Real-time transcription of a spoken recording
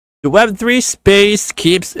The Web3 space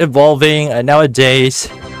keeps evolving nowadays,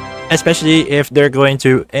 especially if they're going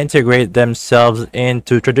to integrate themselves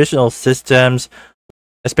into traditional systems,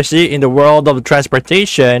 especially in the world of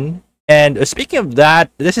transportation. And speaking of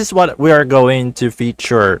that, this is what we are going to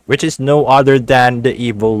feature, which is no other than the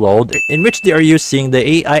Evoload, in which they are using the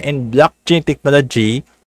AI and blockchain technology,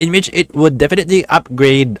 in which it would definitely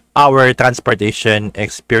upgrade our transportation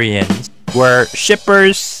experience, where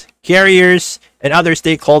shippers, carriers, and other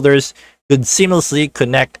stakeholders could seamlessly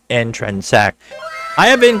connect and transact. I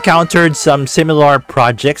have encountered some similar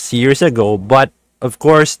projects years ago, but of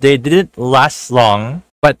course they didn't last long.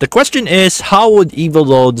 But the question is, how would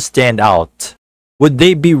Evoload stand out? Would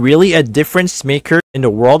they be really a difference maker in the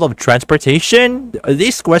world of transportation?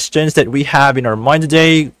 These questions that we have in our mind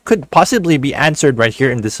today could possibly be answered right here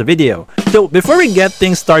in this video. So before we get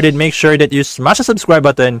things started, make sure that you smash the subscribe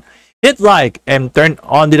button, hit like, and turn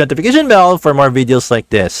on the notification bell for more videos like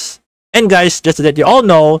this. And guys, just to let you all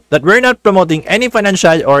know that we're not promoting any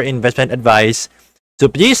financial or investment advice, so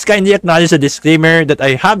please kindly acknowledge the disclaimer that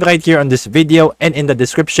I have right here on this video and in the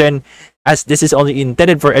description, as this is only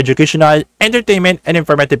intended for educational, entertainment, and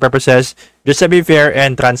informative purposes, just to be fair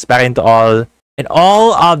and transparent to all. And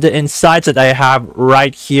all of the insights that I have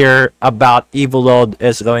right here about Evoload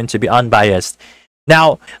is going to be unbiased.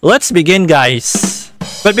 Now, let's begin, guys.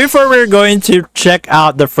 But before we're going to check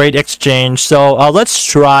out the freight exchange, so let's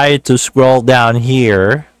try to scroll down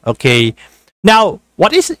here. Okay. Now,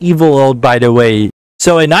 what is Evoload, by the way?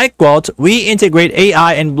 So, and I quote, "We integrate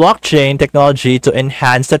AI and blockchain technology to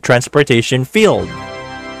enhance the transportation field."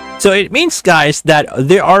 So it means, guys, that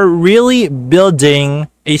they are really building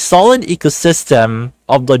a solid ecosystem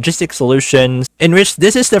of logistic solutions, in which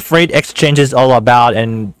this is the freight exchange is all about,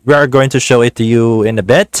 and we are going to show it to you in a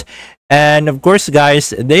bit. And of course,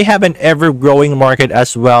 guys, they have an ever-growing market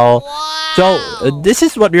as well. Wow. So this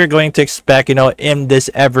is what we're going to expect, in this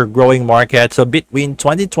ever-growing market. So between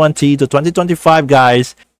 2020 to 2025,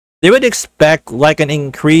 guys, they would expect like an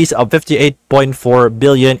increase of 58.4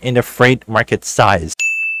 billion in the freight market size.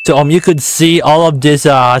 So you could see all of these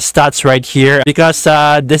stats right here, because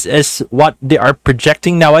this is what they are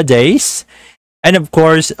projecting nowadays. And of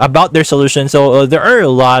course, about their solution, so there are a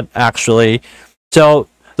lot actually. So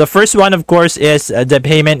the first one, of course, is the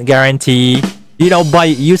payment guarantee. By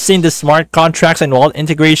using the smart contracts and wallet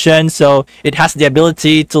integration, so it has the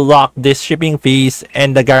ability to lock the shipping fees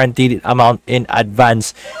and the guaranteed amount in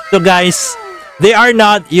advance. So guys, they are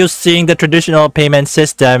not using the traditional payment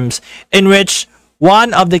systems, in which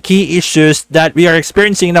one of the key issues that we are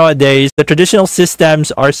experiencing nowadays, the traditional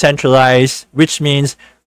systems are centralized, which means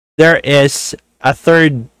there is a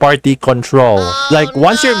third-party control. Like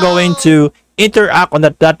once you're going to interact on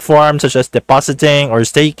that platform, such as depositing or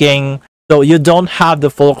staking, so you don't have the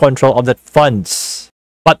full control of the funds,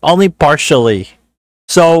 but only partially.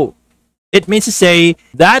 So it means to say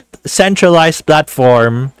that centralized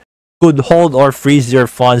platform could hold or freeze your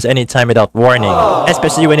funds anytime without warning,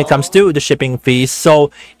 especially when it comes to the shipping fees.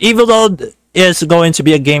 So Evoload is going to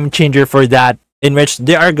be a game changer for that, in which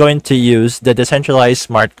they are going to use the decentralized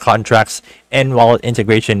smart contracts and wallet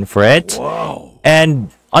integration for it. Wow. And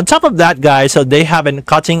on top of that, guys, so they have a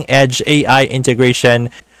cutting edge AI integration.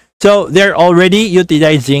 So they're already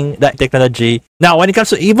utilizing that technology. Now, when it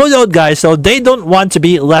comes to Evoload, guys, so they don't want to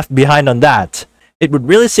be left behind on that. It would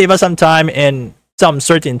really save us some time in some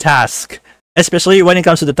certain task, especially when it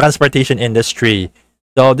comes to the transportation industry.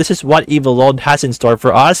 So this is what Evoload has in store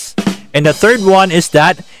for us. And the third one is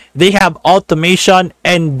that they have automation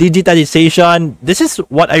and digitalization. This is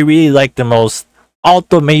what I really like the most,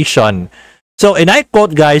 automation. So, and I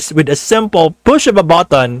quote, guys, "With a simple push of a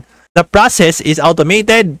button, the process is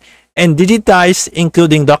automated and digitized,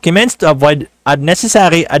 including documents, to avoid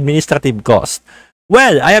unnecessary administrative costs."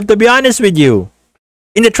 Well, I have to be honest with you.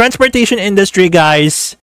 In the transportation industry,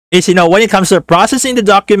 guys, is, when it comes to processing the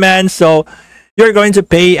documents, so you're going to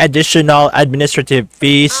pay additional administrative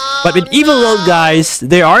fees. But with Evoload, guys,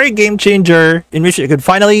 they are a game changer, in which you could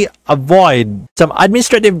finally avoid some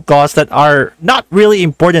administrative costs that are not really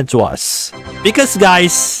important to us. Because,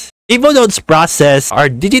 guys, Evoload's process are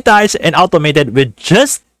digitized and automated with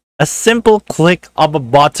just a simple click of a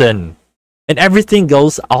button, and everything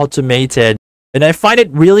goes automated. And I find it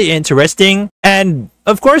really interesting. And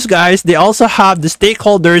of course, guys, they also have the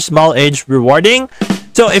stakeholders mileage rewarding.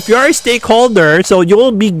 So if you're a stakeholder, so you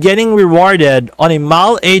will be getting rewarded on a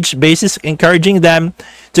mileage basis, encouraging them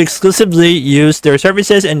to exclusively use their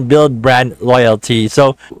services and build brand loyalty.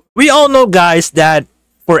 So we all know, guys, that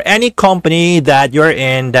for any company that you're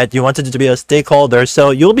in that you wanted to be a stakeholder,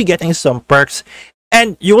 so you'll be getting some perks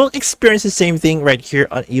And you will experience the same thing right here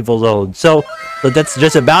on Evoload. So that's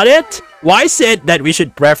just about it. Why is it that we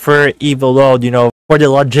should prefer Evoload, for the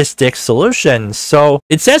logistics solutions? So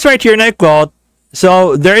it says right here, and I quote,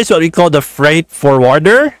 so there is what we call the freight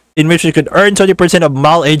forwarder, in which you could earn 20% of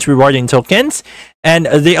mileage rewarding tokens. And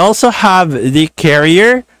they also have the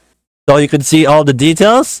carrier. So you can see all the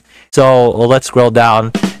details. So let's scroll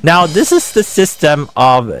down. Now, this is the system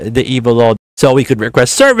of the Evoload. So we could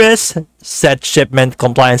request service, set shipment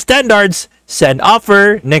compliance standards, send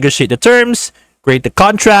offer, negotiate the terms, create the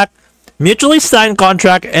contract, mutually sign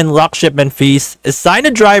contract and lock shipment fees, assign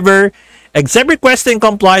a driver, accept requests and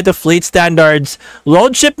comply to fleet standards,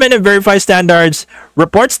 load shipment and verify standards,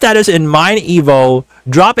 report status in Mine Evo,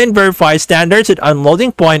 drop and verify standards at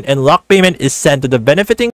unloading point, and lock payment is sent to the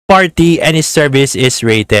benefiting party. Any service is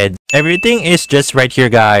rated. Everything is just right here,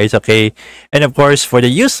 guys. Okay, and of course for the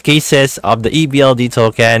use cases of the EVLD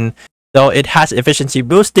token, so it has efficiency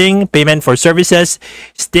boosting, payment for services,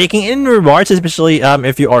 staking in rewards, especially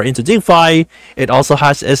if you are into DeFi. It also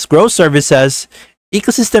has escrow services,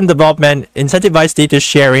 ecosystem development, incentivized data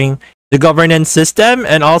sharing, the governance system,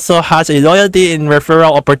 and also has a loyalty and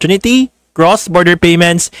referral opportunity, cross-border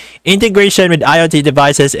payments, integration with IoT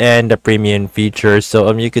devices, and the premium features. So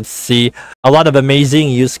you could see a lot of amazing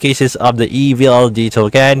use cases of the EVLD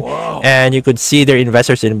token. Whoa. And you could see their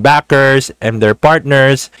investors and backers and their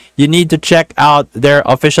partners. You need to check out their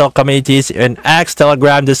official communities in X,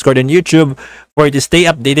 Telegram, Discord, and YouTube for you to stay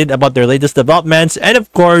updated about their latest developments. And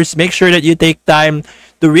of course, make sure that you take time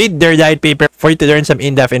to read their white paper for you to learn some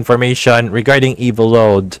in-depth information regarding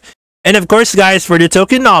Evoload. And of course, guys, for the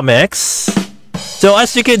tokenomics, so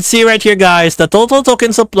as you can see right here, guys, the total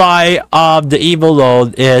token supply of the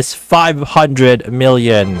Evoload is 500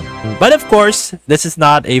 million. But of course, this is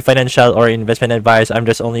not a financial or investment advice. I'm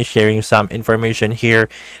just only sharing some information here,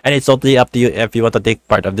 and it's totally up to you if you want to take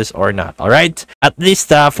part of this or not. All right, at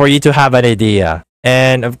least for you to have an idea.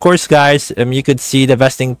 And of course, guys, you could see the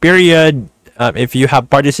vesting period if you have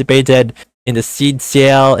participated in the seed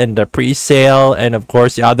sale and the pre-sale, and of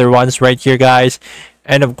course the other ones right here, guys.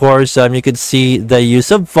 And of course you could see the use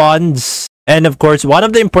of funds. And of course, one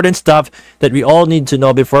of the important stuff that we all need to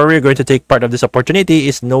know before we're going to take part of this opportunity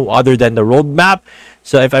is no other than the roadmap.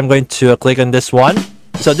 So if I'm going to click on this one,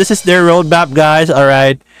 so this is their roadmap, guys. All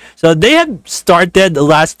right, so they have started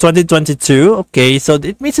last 2022. Okay, so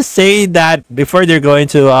it means to say that before they're going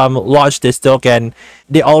to launch this token,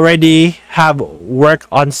 they already have worked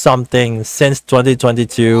on something since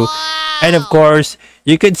 2022. Wow. And of course,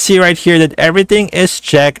 you can see right here that everything is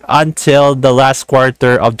checked until the last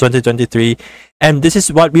quarter of 2023, and this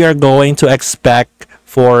is what we are going to expect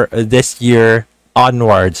for this year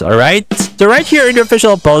onwards. All right, so right here in the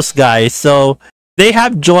official post, guys, so they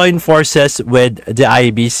have joined forces with the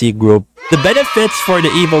IBC group. The benefits for the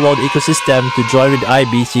Evoload ecosystem to join with the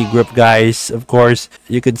IBC group, guys, of course,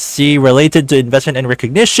 you could see related to investment and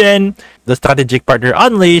recognition, the strategic partner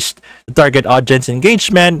unleashed, the target audience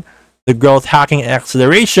engagement, the growth hacking and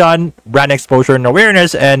acceleration, brand exposure and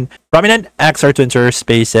awareness, and prominent XR Twitter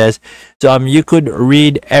spaces. So you could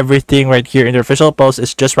read everything right here in the official post.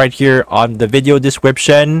 It's just right here on the video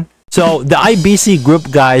description. So the IBC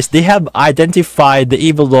group, guys, they have identified the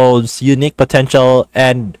Evoload's unique potential,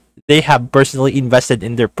 and they have personally invested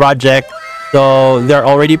in their project. So they're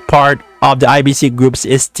already part of the IBC group's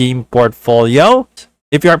esteemed portfolio.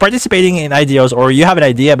 If you are participating in IDOs or you have an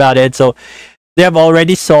idea about it, so they have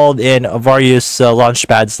already sold in various launch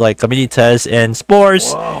pads like Communitas and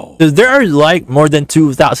Spores. Wow. So there are like more than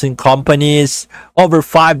 2,000 companies, over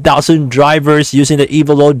 5,000 drivers using the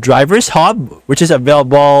Evoload Drivers Hub, which is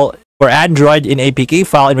available for Android in APK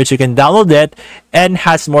file, in which you can download it, and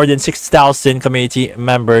has more than 6,000 community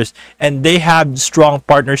members. And they have strong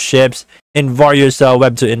partnerships in various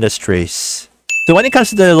Web2 industries. So when it comes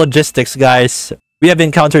to the logistics, guys, we have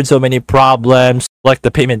encountered so many problems like the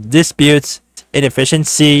payment disputes,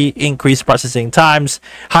 inefficiency, increased processing times,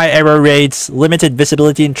 high error rates, limited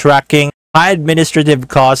visibility in tracking, high administrative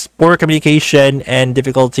costs, poor communication, and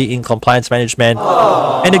difficulty in compliance management.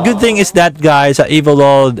 Aww. And the good thing is that, guys,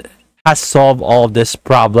 Evoload has solved all of these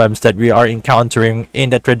problems that we are encountering in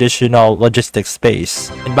the traditional logistics space,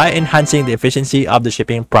 and by enhancing the efficiency of the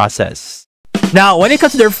shipping process. Now, when it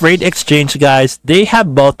comes to their freight exchange, guys, they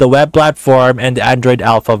have both the web platform and the Android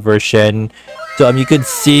alpha version. So you could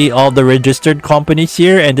see all the registered companies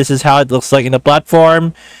here, and this is how it looks like in the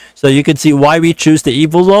platform. So you can see why we choose the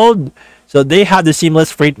Evoload. So they have the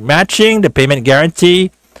seamless freight matching, the payment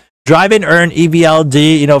guarantee, drive and earn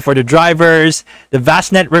EVLD, for the drivers, the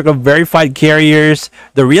vast network of verified carriers,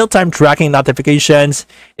 the real-time tracking notifications,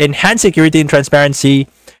 enhanced security and transparency,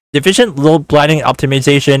 efficient load planning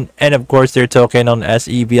optimization, and of course their token known as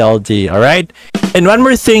EVLD. All right. And one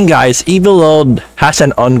more thing, guys, Evoload has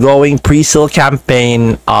an ongoing pre-sale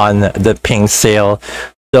campaign on the pink sale.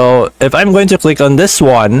 So if I'm going to click on this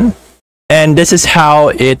one, and this is how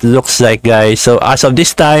it looks like, guys. So as of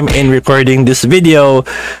this time in recording this video,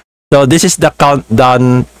 so this is the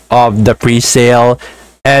countdown of the pre-sale,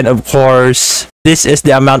 and of course this is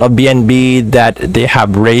the amount of BNB that they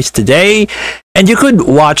have raised today. And you could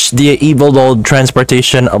watch the Evoload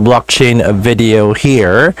transportation blockchain video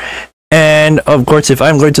here. And of course, if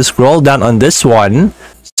I'm going to scroll down on this one,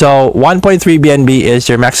 so 1.3 BNB is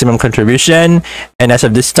your maximum contribution, and as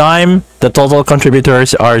of this time the total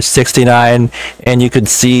contributors are 69, and you could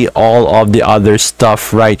see all of the other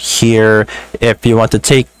stuff right here if you want to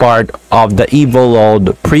take part of the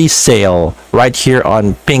Evoload pre-sale right here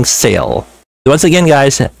on pink sale. Once again,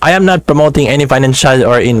 guys, I am not promoting any financial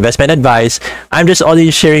or investment advice. I'm just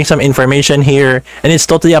only sharing some information here, and it's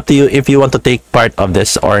totally up to you if you want to take part of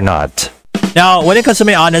this or not. Now, when it comes to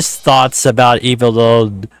my honest thoughts about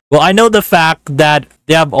Evoload, well, I know the fact that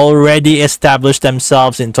they have already established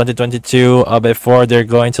themselves in 2022 before they're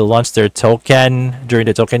going to launch their token during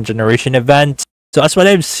the token generation event. So as what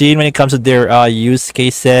I've seen when it comes to their use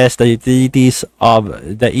cases, the utilities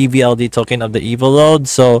of the EVLD token of the Evoload,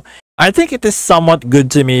 so I think it is somewhat good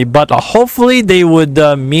to me, but hopefully they would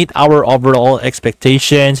meet our overall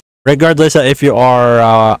expectations, regardless of if you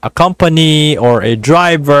are a company or a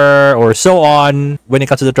driver or so on, when it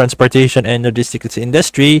comes to the transportation and logistics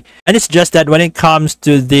industry. And it's just that when it comes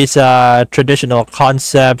to these traditional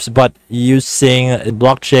concepts but using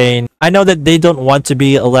blockchain, I know that they don't want to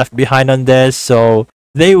be left behind on this, so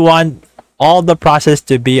they want all the process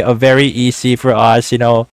to be very easy for us, you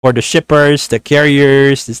know, for the shippers, the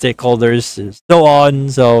carriers, the stakeholders, and so on.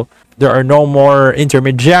 So there are no more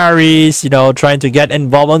intermediaries, you know, trying to get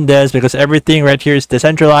involved on this, because everything right here is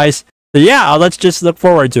decentralized. So yeah, let's just look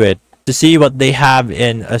forward to it, to see what they have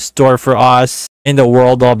in a store for us in the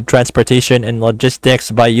world of transportation and logistics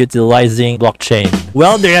by utilizing blockchain.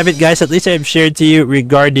 Well, there you have it, guys. At least I've shared to you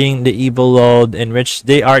regarding the Evoload, in which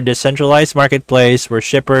they are decentralized marketplace where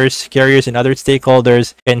shippers, carriers, and other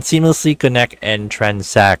stakeholders can seamlessly connect and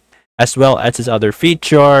transact, as well as its other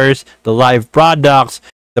features, the live products,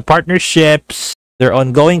 the partnerships, their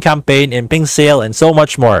ongoing campaign in pink sale, and so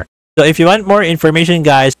much more. So if you want more information,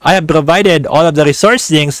 guys, I have provided all of the resource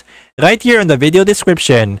links right here in the video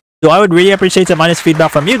description. So I would really appreciate some honest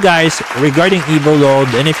feedback from you guys regarding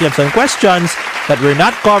Evoload, and if you have some questions that were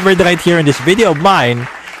not covered right here in this video of mine,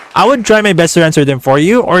 I would try my best to answer them for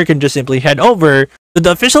you, or you can just simply head over to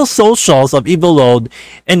the official socials of Evoload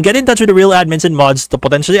and get in touch with the real admins and mods to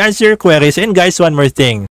potentially answer your queries. And guys, one more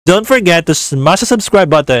thing, don't forget to smash the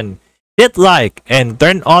subscribe button, hit like, and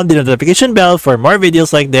turn on the notification bell for more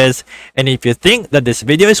videos like this. And if you think that this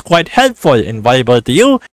video is quite helpful and valuable to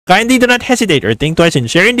you, kindly do not hesitate or think twice in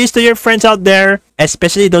sharing this to your friends out there,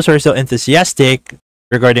 especially those who are so enthusiastic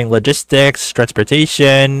regarding logistics,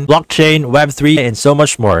 transportation, blockchain, Web3, and so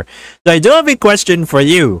much more. So I do have a question for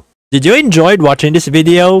you. Did you enjoy watching this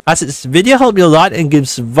video? Has this video helped you a lot and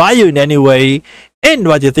gives value in any way? And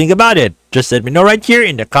what do you think about it? Just let me know right here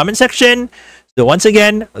in the comment section. So once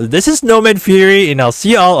again, this is Nomad Fury, and I'll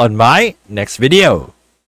see you all on my next video.